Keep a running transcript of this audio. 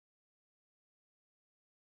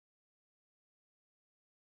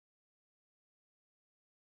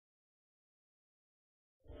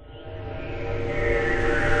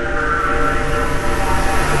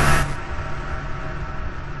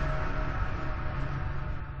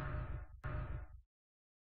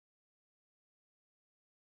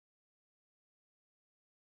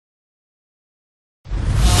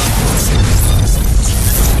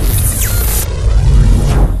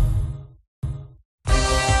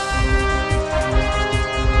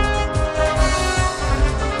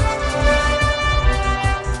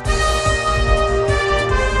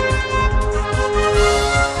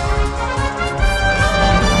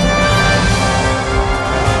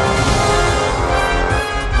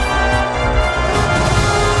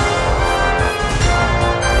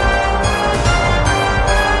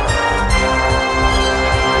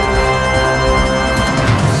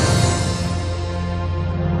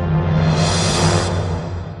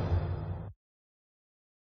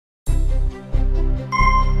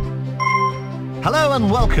Hello and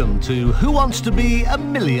welcome to Who Wants to Be a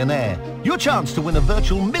Millionaire? Your chance to win a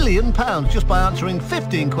virtual £1 million just by answering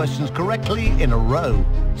 15 questions correctly in a row.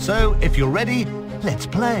 So, if you're ready, let's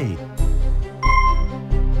play.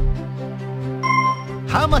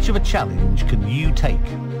 How much of a challenge can you take?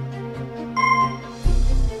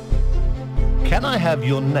 Can I have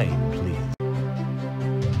your name, please?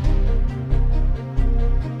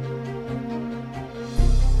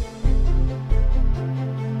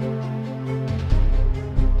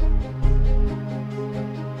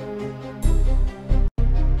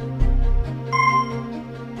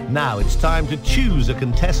 Now it's time to choose a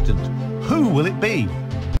contestant. Who will it be?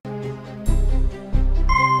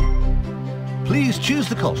 Please choose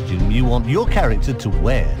the costume you want your character to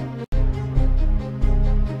wear.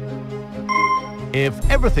 If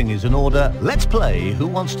everything is in order, let's play Who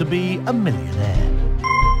Wants to Be a Millionaire?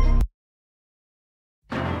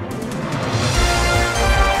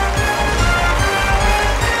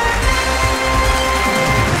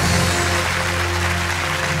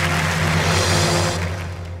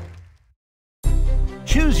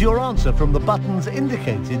 Choose your answer from the buttons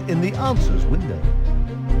indicated in the answers window.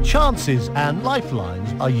 Chances and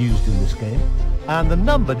lifelines are used in this game, and the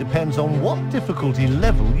number depends on what difficulty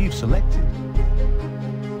level you've selected.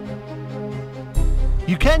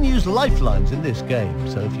 You can use lifelines in this game,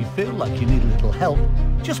 so if you feel like you need a little help,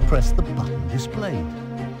 just press the button displayed.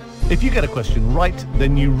 If you get a question right,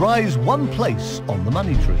 then you rise one place on the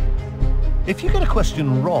money tree. If you get a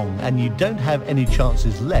question wrong and you don't have any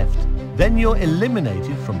chances left, then you're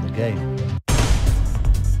eliminated from the game.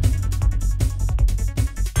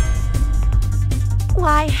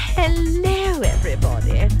 Why, hello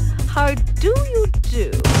everybody. How do you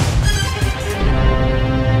do?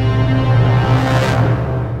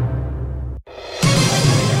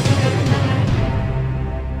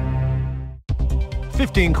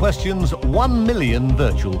 £15 questions, £1 million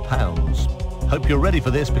virtual pounds. Hope you're ready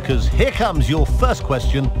for this because here comes your first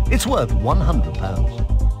question. It's worth £100.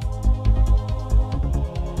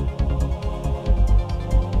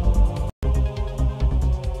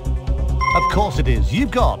 Of course it is.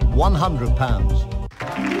 You've got £100. Oh,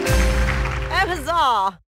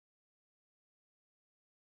 huzzah!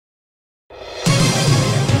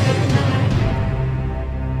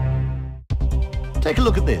 Take a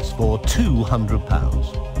look at this for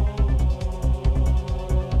 £200.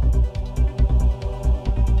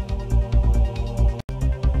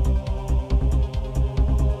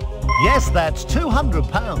 Yes, that's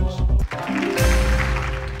 £200.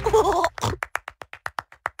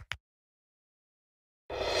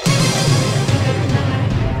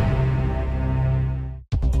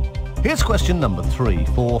 Here's question number 3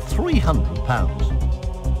 for £300.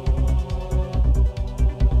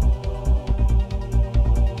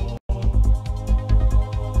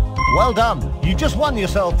 Well done. You just won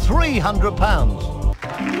yourself £300. Oh,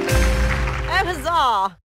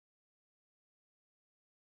 huzzah!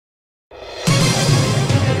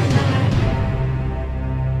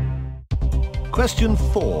 Question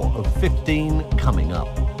 4 of 15 coming up.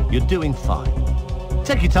 You're doing fine.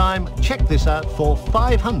 Take your time, check this out for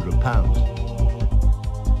 £500.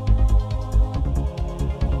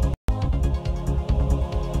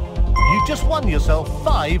 You just won yourself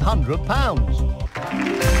 £500.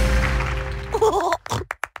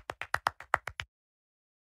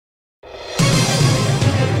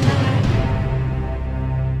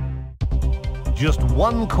 Just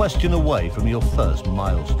one question away from your first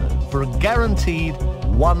milestone for a guaranteed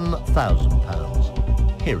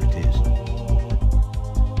 £1,000. Here it is.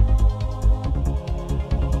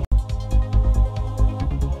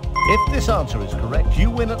 If this answer is correct, you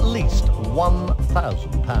win at least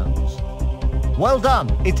 £1,000. Well done,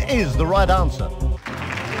 it is the right answer.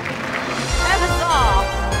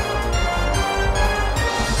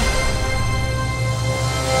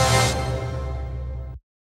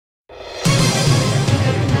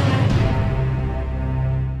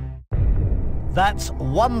 That's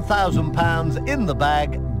 £1,000 in the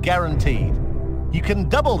bag, guaranteed. You can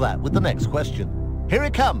double that with the next question. Here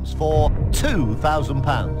it comes for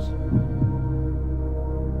 £2,000.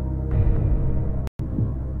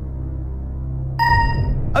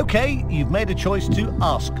 Okay, you've made a choice to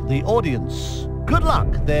ask the audience. Good luck,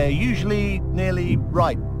 they're usually nearly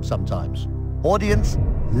right sometimes. Audience,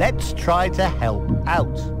 let's try to help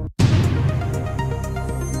out.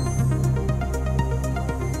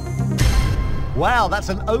 Wow, that's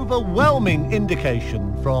an overwhelming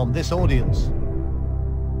indication from this audience.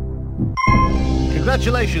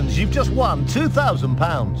 Congratulations, you've just won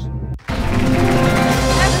 £2,000.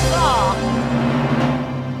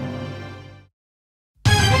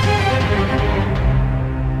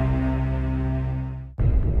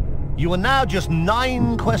 You are now just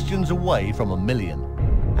 9 questions away from $1 million.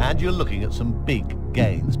 And you're looking at some big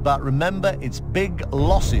gains. But remember, it's big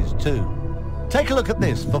losses too. Take a look at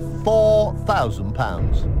this for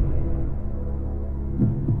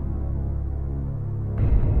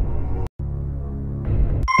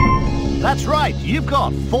 £4,000. That's right, you've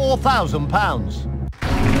got £4,000.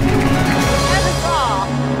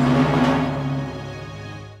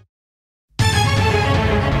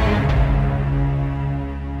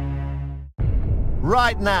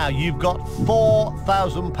 Right now, you've got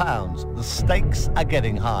 £4,000. The stakes are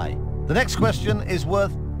getting high. The next question is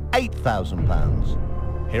worth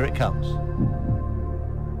 £8,000. Here it comes.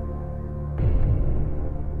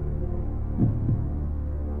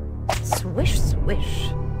 Swish,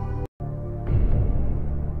 swish.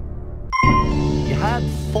 You had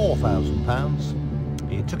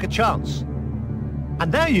 £4,000. You took a chance. And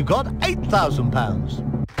now you've got £8,000.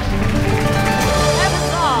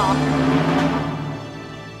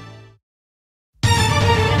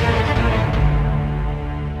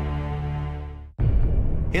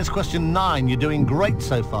 Here's question 9. You're doing great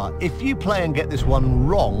so far. If you play and get this one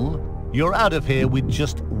wrong, you're out of here with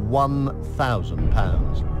just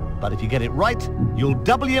 £1,000. But if you get it right, you'll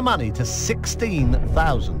double your money to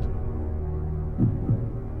 £16,000.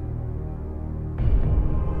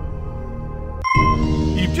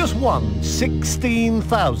 You've just won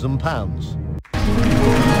 £16,000.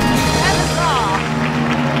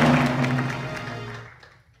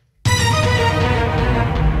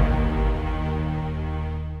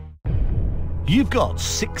 You've got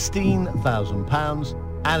 £16,000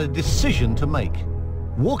 and a decision to make.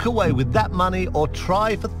 Walk away with that money or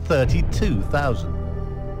try for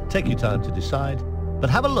 £32,000. Take your time to decide, but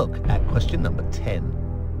have a look at question number 10.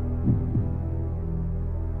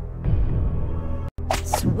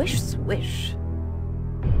 Swish, swish.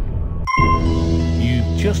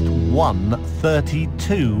 You've just won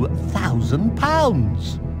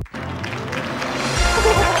 £32,000.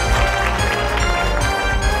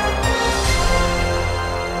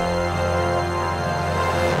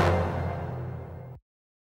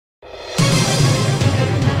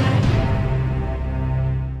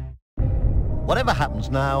 Whatever happens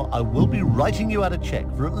now, I will be writing you out a cheque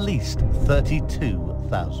for at least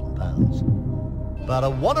 £32,000. But I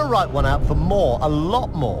want to write one out for more, a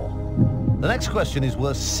lot more. The next question is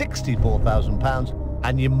worth £64,000,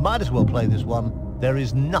 and you might as well play this one. There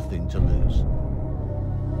is nothing to lose.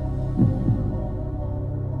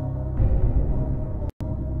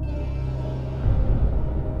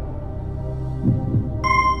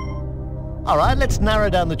 All right, let's narrow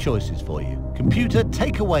down the choices for you. Computer,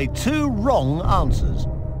 take away 2 wrong answers,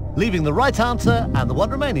 leaving the right answer and the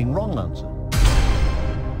one remaining wrong answer.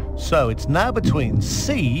 So it's now between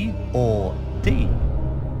C or D.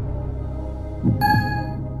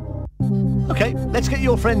 Okay, let's get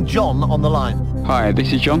your friend John on the line. Hi,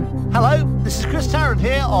 this is John. Hello, this is Chris Tarrant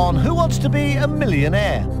here on Who Wants to Be a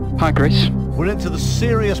Millionaire? Hi, Chris. We're into the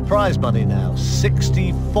serious prize money now,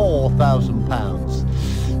 £64,000.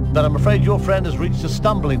 But I'm afraid your friend has reached a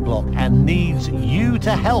stumbling block and needs you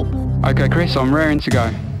to help. Okay, Chris, I'm raring to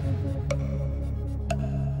go.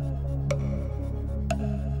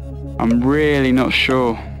 I'm really not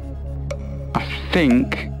sure. I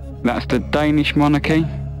think that's the Danish monarchy,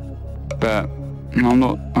 but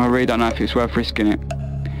I really don't know if it's worth risking it.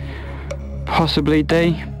 Possibly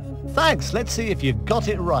D. Thanks, let's see if you got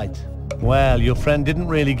it right. Well, your friend didn't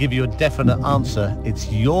really give you a definite answer.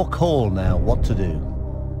 It's your call now what to do.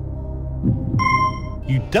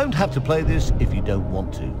 You don't have to play this if you don't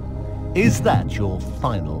want to. Is that your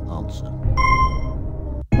final answer?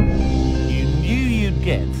 You knew you'd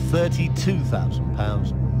get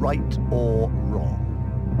 £32,000, right or wrong?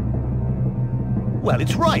 Well,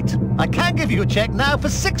 it's right. I can give you a cheque now for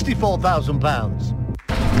 £64,000.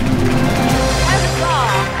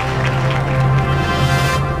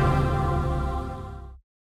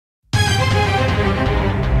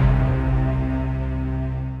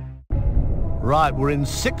 Right, we're in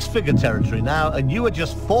 6-figure territory now, and you are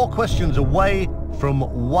just 4 questions away from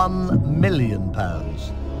 £1 million.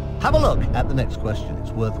 Have a look at the next question.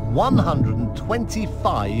 It's worth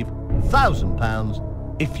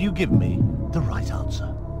 £125,000 if you give me the right answer.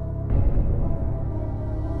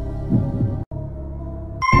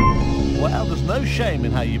 Well, there's no shame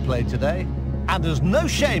in how you played today, and there's no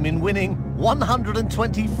shame in winning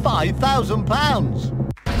 £125,000.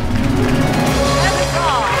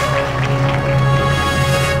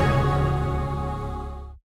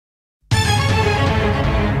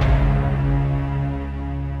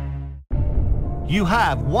 You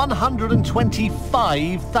have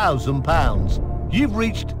 £125,000. You've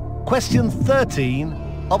reached question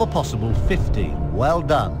 13 of a possible 15. Well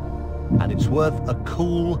done. And it's worth a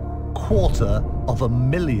cool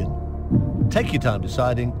 $250,000. Take your time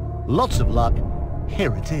deciding. Lots of luck.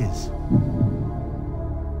 Here it is.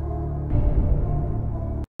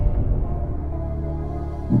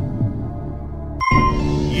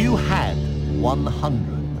 You had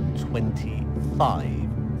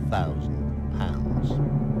 £125,000.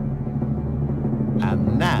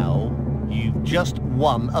 And now you've just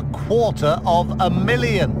won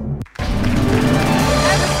 $250,000.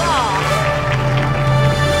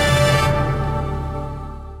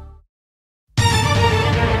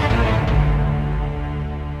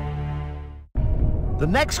 The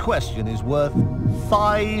next question is worth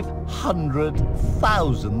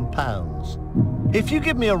 £500,000. If you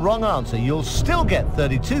give me a wrong answer, you'll still get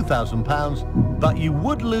 £32,000, but you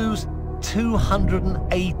would lose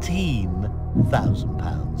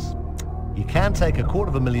 £218,000. You can take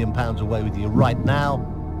 £250,000 away with you right now,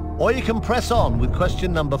 or you can press on with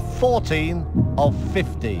question number 14 of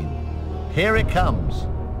 15. Here it comes.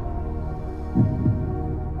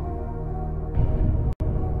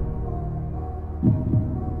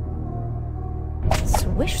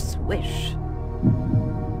 Swish, swish.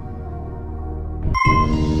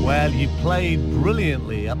 Well, you played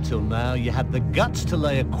brilliantly up till now. You had the guts to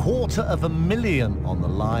lay $250,000 on the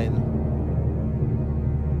line.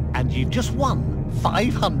 And you've just won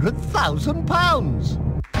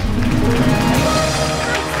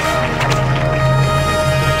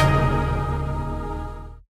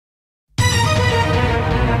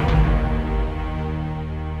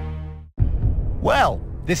Well,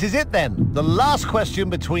 this is it then. The last question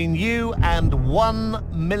between you and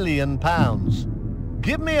 £1 million.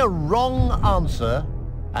 Give me a wrong answer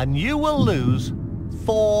and you will lose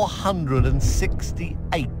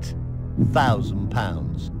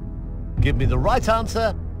 £468,000. Give me the right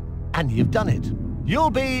answer and you've done it. You'll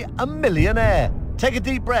be a millionaire. Take a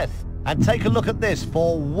deep breath and take a look at this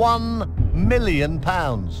for £1 million.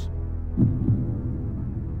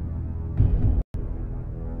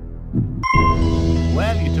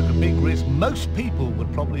 Well, you took a big risk. Most people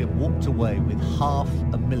would probably have walked away with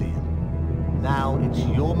 $500,000. Now it's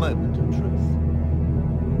your moment of truth.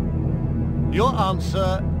 Your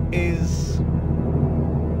answer is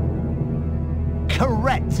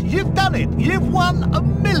correct. You've done it. You've won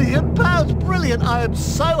 £1 million. Brilliant. I am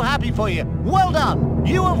so happy for you. Well done.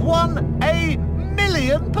 You have won £1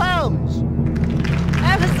 million.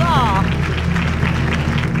 Huzzah!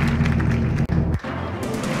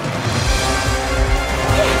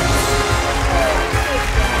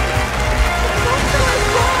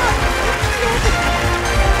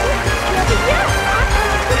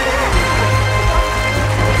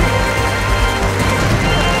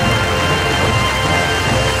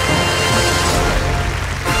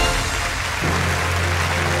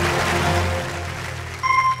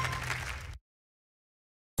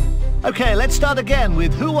 Okay, let's start again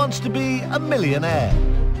with Who Wants to Be a Millionaire?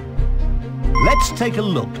 Let's take a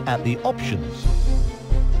look at the options.